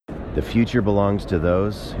The future belongs to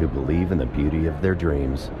those who believe in the beauty of their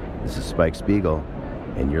dreams. This is Spike Spiegel,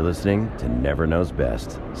 and you're listening to Never Knows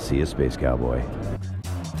Best. See you, Space Cowboy. I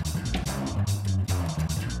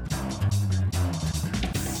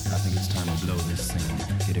think it's time to blow this thing.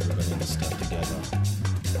 Get everybody in this stuff together.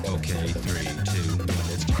 Okay, 3, 2, 1,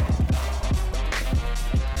 let's go.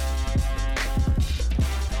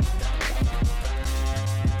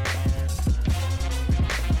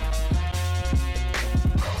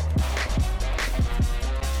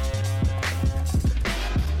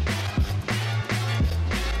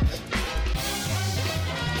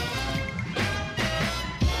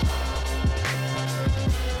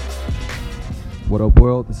 What up,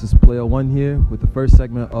 world? This is Player One here with the first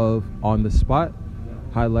segment of On the Spot,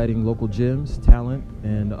 highlighting local gyms, talent,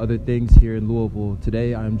 and other things here in Louisville.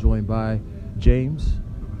 Today, I am joined by James,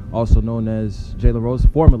 also known as Jalen Rose,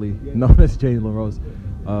 formerly known as Jalen Rose.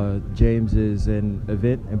 James is an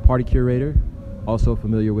event and party curator, also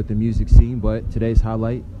familiar with the music scene, but today's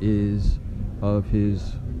highlight is of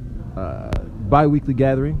his bi-weekly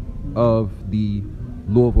gathering of the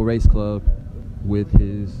Louisville Race Club with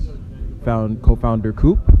his co-founder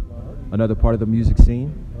Coop, another part of the music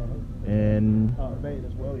scene, and Fade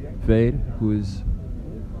as well, yeah. Fade, who is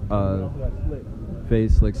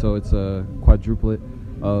Fade Slick. So it's a quadruplet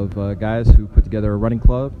of guys who put together a running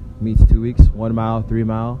club, meets 2 weeks, 1 mile, 3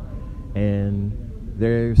 mile, and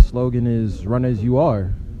their slogan is "Run as you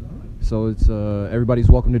are." So it's everybody's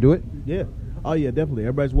welcome to do it. Yeah. Oh yeah, definitely.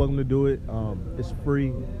 Everybody's welcome to do it. It's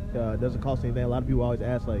free. It doesn't cost anything. A lot of people always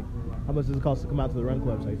ask like, how much does it cost to come out to the run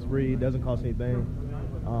club? So it's free. It doesn't cost anything.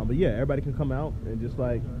 But yeah, everybody can come out and just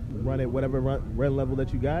like run at whatever run level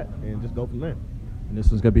that you got and just go from there. And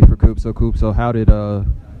this one's gonna be for Coop. So how did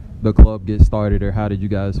the club get started, or how did you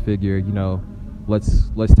guys figure,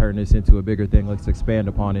 let's turn this into a bigger thing, let's expand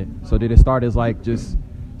upon it? So did it start as like just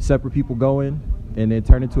separate people going and then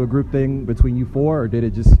turn into a group thing between you four,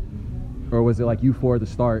 or was it like you four at the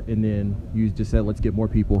start and then you just said let's get more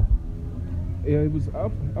people? Yeah, it was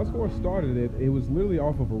up. Us four started it. It was literally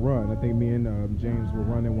off of a run. I think me and James were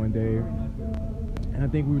running one day, and I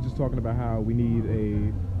think we were just talking about how we need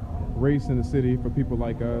a race in the city for people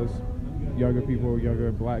like us, younger people,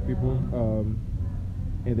 younger black people.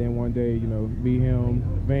 And then one day, me, him,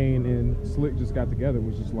 Vane, and Slick just got together. It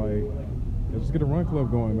was just like, let's just get a run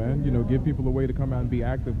club going, man. Give people a way to come out and be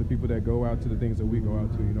active. The people that go out to the things that we go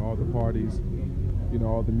out to, all the parties,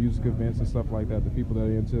 all the music events and stuff like that. The people that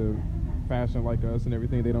are into fashion like us and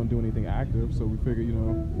everything, they don't do anything active, so we figured,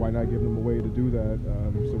 why not give them a way to do that?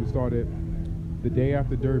 So we started the day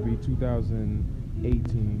after Derby,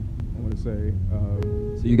 2018, I want to say.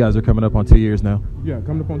 So you guys are coming up on 2 years now? Yeah,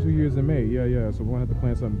 coming up on 2 years in May. Yeah. So we're going to have to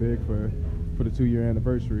plan something big for the 2-year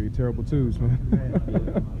anniversary. Terrible twos, man.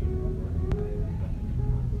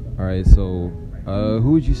 All right, so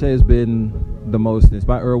who would you say has been the most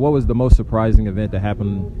inspired, or what was the most surprising event that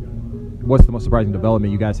happened? What's the most surprising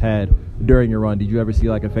development you guys had during your run? Did you ever see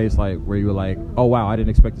like a face like where you were like, oh wow, I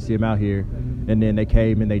didn't expect to see them out here, and then they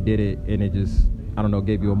came and they did it, and it just, I don't know,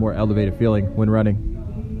 gave you a more elevated feeling when running?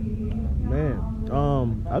 Man,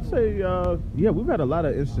 I'd say yeah, we've had a lot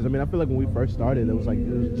of instances. I mean, I feel like when we first started, it was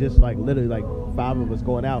just like literally like 5 of us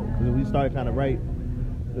going out, because we started kind of right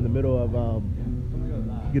in the middle of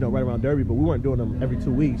right around Derby, but we weren't doing them every 2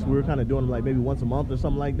 weeks. We were kind of doing them like maybe once a month or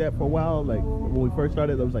something like that for a while. Like when we first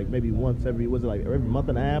started, it was like maybe once every month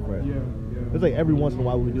and a half, or it was like every once in a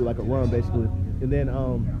while we would do like a run basically. And then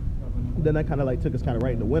that kind of like took us kind of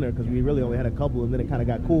right in the winter, because we really only had a couple, and then it kind of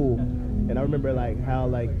got cool. And I remember like how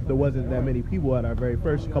like there wasn't that many people at our very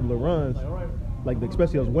first couple of runs, like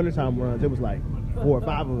especially those wintertime runs. It was like 4 or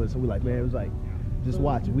 5 of us, and we're like, man, it was like, just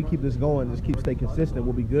watch, if we keep this going, just stay consistent,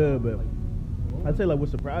 we'll be good. But I'd say like what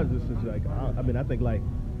surprised us is like, I think like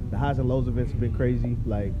the highs and lows events have been crazy.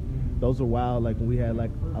 Like those are wild. Like when we had like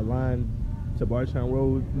a line to Barstown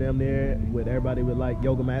Road damn near with everybody with like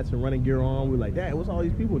yoga mats and running gear on. We're like, dang, what's all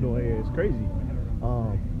these people doing here? It's crazy.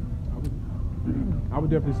 I would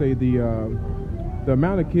definitely say the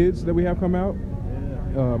amount of kids that we have come out.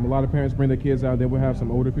 A lot of parents bring their kids out. Then we'll have some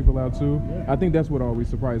older people out too. I think that's what always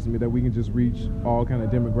surprises me, that we can just reach all kind of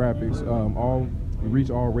demographics,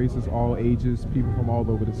 reach all races, all ages, people from all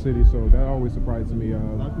over the city. So that always surprises me. A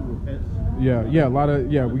lot of people with pets. Yeah, a lot of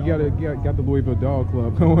we got the Louisville Dog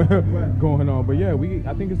Club going on. But yeah,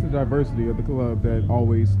 I think it's the diversity of the club that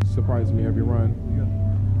always surprises me every run.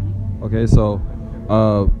 Okay, so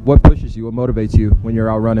what pushes you? What motivates you when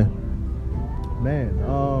you're out running? Man,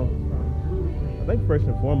 I think first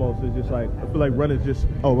and foremost is just like, I feel like running is just,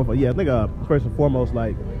 I think first and foremost,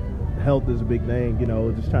 like, health is a big thing,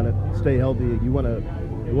 just trying to stay healthy. You want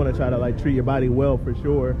to try to like treat your body well for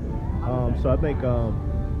sure. So I think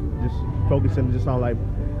just focusing just on like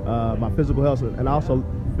my physical health, and I also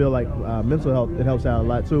feel like mental health, it helps out a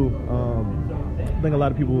lot too. I think a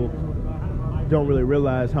lot of people don't really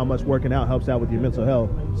realize how much working out helps out with your mental health.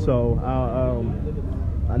 So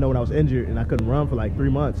I know when I was injured and I couldn't run for like 3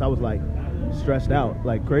 months, I was like stressed out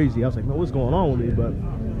like crazy. I was like, man, what's going on with me? But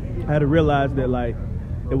I had to realize that like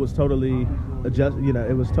it was totally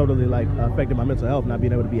it was totally like affecting my mental health, not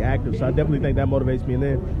being able to be active. So I definitely think that motivates me. And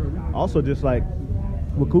then also just like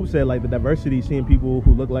what Coop said, like the diversity, seeing people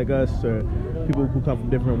who look like us or people who come from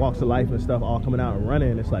different walks of life and stuff all coming out and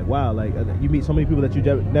running. It's like, wow, like you meet so many people that you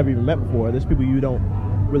never even met before. There's people you don't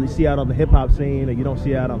really see out on the hip-hop scene, or you don't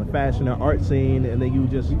see out on the fashion or art scene, and then you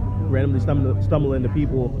just randomly stumble into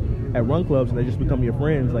people at run clubs and they just become your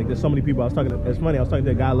friends. Like there's so many people. It's funny, I was talking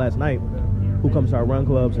to a guy last night who comes to our run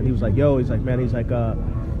clubs, and he was like, yo, he's like, man, I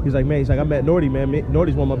met Nordy, man.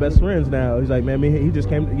 Nordy's one of my best friends now. He's like, man, he just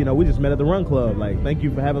came, we just met at the run club. Like, thank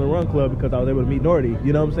you for having the run club because I was able to meet Nordy.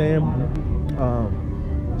 You know what I'm saying?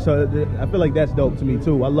 So I feel like that's dope to me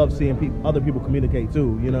too. I love seeing other people communicate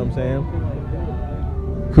too. You know what I'm saying?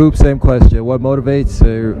 Coop, same question. What motivates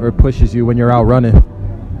or pushes you when you're out running?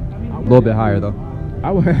 A little bit higher though.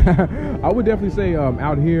 I would definitely say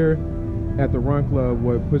out here at the run club,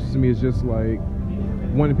 what pushes me is just like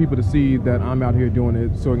wanting people to see that I'm out here doing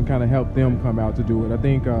it, so it can kind of help them come out to do it. I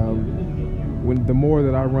think when the more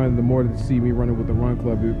that I run, the more they see me running with the run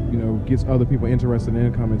club, it gets other people interested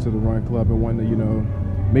in coming to the run club and wanting to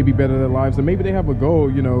maybe better their lives, and maybe they have a goal,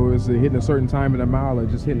 is hitting a certain time in a mile or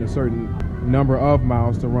just hitting a certain number of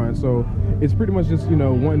miles to run. So it's pretty much just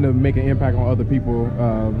wanting to make an impact on other people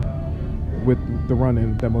with the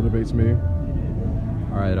running that motivates me.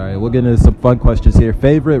 All right. We'll get into some fun questions here.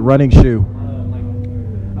 Favorite running shoe?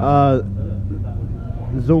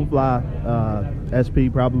 Zoomfly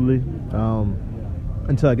SP probably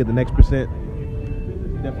until I get the next percent.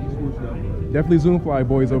 Definitely swoosh though. Definitely Zoomfly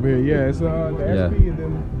boys over here. Yeah, it's the SP and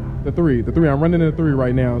then the 3. The 3. I'm running in the 3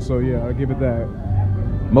 right now, so yeah, I'll give it that.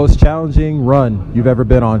 Most challenging run you've ever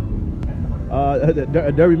been on?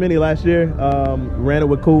 Derby Mini last year. Ran it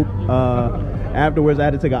with Coop. Afterwards, I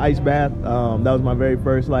had to take an ice bath. That was my very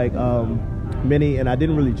first mini, and I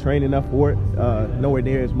didn't really train enough for it. Nowhere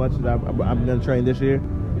near as much as I'm going to train this year.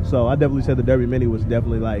 So I definitely said the Derby Mini was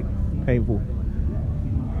definitely painful.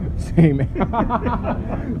 Same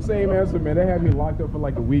answer, man. They had me locked up for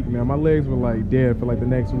a week, man. My legs were dead for the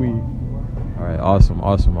next week. All right, awesome.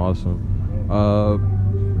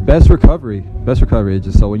 Best recovery.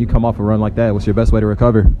 Just so when you come off a run like that, what's your best way to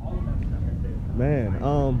recover? Man,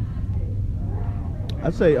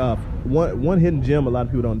 I'd say one hidden gem a lot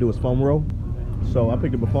of people don't do is foam roll. So I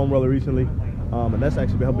picked up a foam roller recently, and that's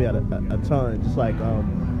actually helped me out a ton. Just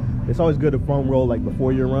it's always good to foam roll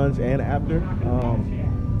before your runs and after.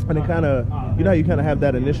 And it kind of, how you kind of have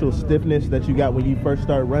that initial stiffness that you got when you first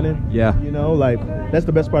start running. Yeah. That's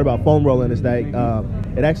the best part about foam rolling is that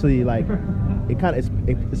it actually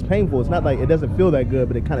it's painful. It's not it doesn't feel that good,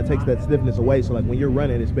 but it kind of takes that stiffness away. So when you're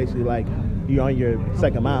running, it's basically you're on your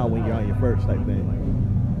second mile when you're on your first type thing.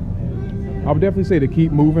 I would definitely say to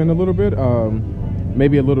keep moving a little bit,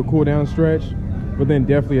 maybe a little cool down stretch, but then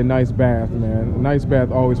definitely a nice bath, man. A nice bath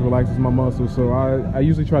always relaxes my muscles, so I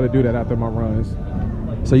usually try to do that after my runs.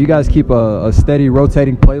 So you guys keep a steady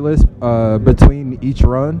rotating playlist between each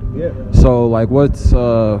run? Yeah. So what's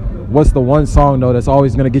the one song though that's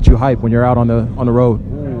always gonna get you hype when you're out on the road?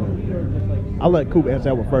 I'll let Coop answer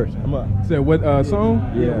that one first. Say what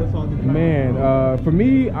song? Yeah. What song did you Man, for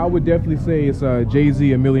me, I would definitely say it's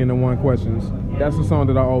Jay-Z, 1,000,001 Questions. That's the song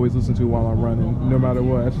that I always listen to while I'm running, no matter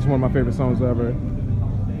what. That's just one of my favorite songs ever.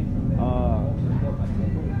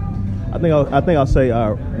 I think I'll say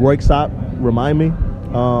Royksop, Remind Me.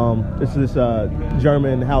 It's this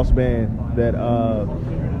German house band that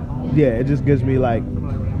it just gives me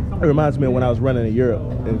it reminds me of when I was running in Europe,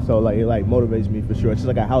 and so it motivates me for sure. It's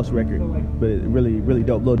just a house record, but it really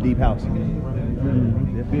dope, little deep house.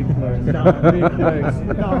 Big flex. Big flex.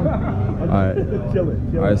 All right. Chilling.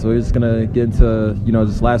 All right, so we're just gonna get into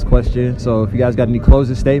this last question. So if you guys got any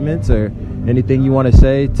closing statements or anything you want to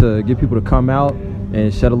say to get people to come out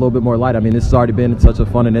and shed a little bit more light. I mean, this has already been such a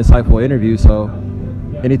fun and insightful interview. So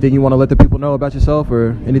anything you want to let the people know about yourself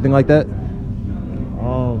or anything like that?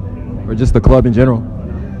 Or just the club in general?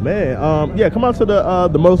 Man, come out to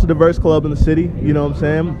the most diverse club in the city. You know what I'm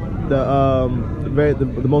saying?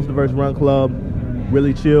 The most diverse run club.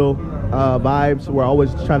 Really chill vibes. We're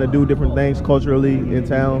always trying to do different things culturally in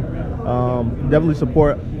town. Definitely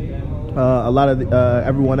support a lot of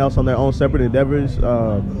everyone else on their own separate endeavors.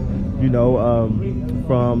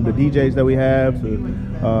 From the DJs that we have to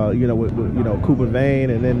with Coop and Vane,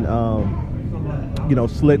 and then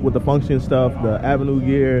Slick with the function stuff, the Avenue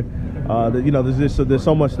gear. There's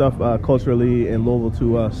so much stuff culturally in Louisville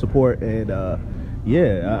to support, and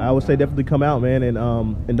I would say definitely come out, man,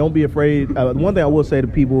 and don't be afraid. One thing I will say to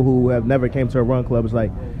people who have never came to a run club is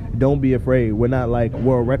like, don't be afraid. We're not like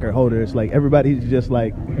world record holders. Like everybody's just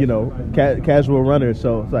like casual runners.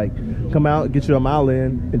 So it's like, come out, get you a mile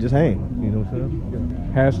in, and just hang. You know what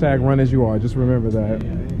I'm saying? # run as you are. Just remember that.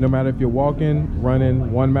 No matter if you're walking,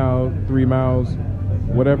 running, 1 mile, 3 miles,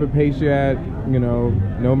 whatever pace you're at,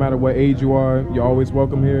 no matter what age you are, you're always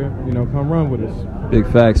welcome here. Come run with us. Big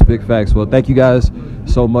facts, big facts. Well, thank you guys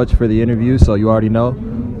so much for the interview. So you already know,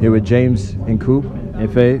 here with James and Coop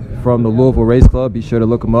and Faye from the Louisville Race Club. Be sure to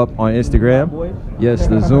look them up on Instagram. Yes,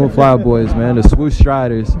 the Zoom Fly Boys, man, the swoosh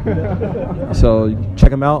striders. So check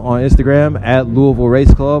them out on Instagram at Louisville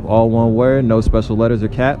Race Club, all one word, no special letters or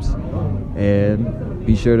caps. And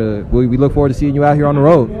be sure to, we look forward to seeing you out here on the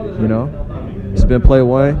road. It's been Play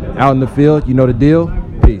One, out in the field. You know the deal.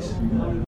 Peace.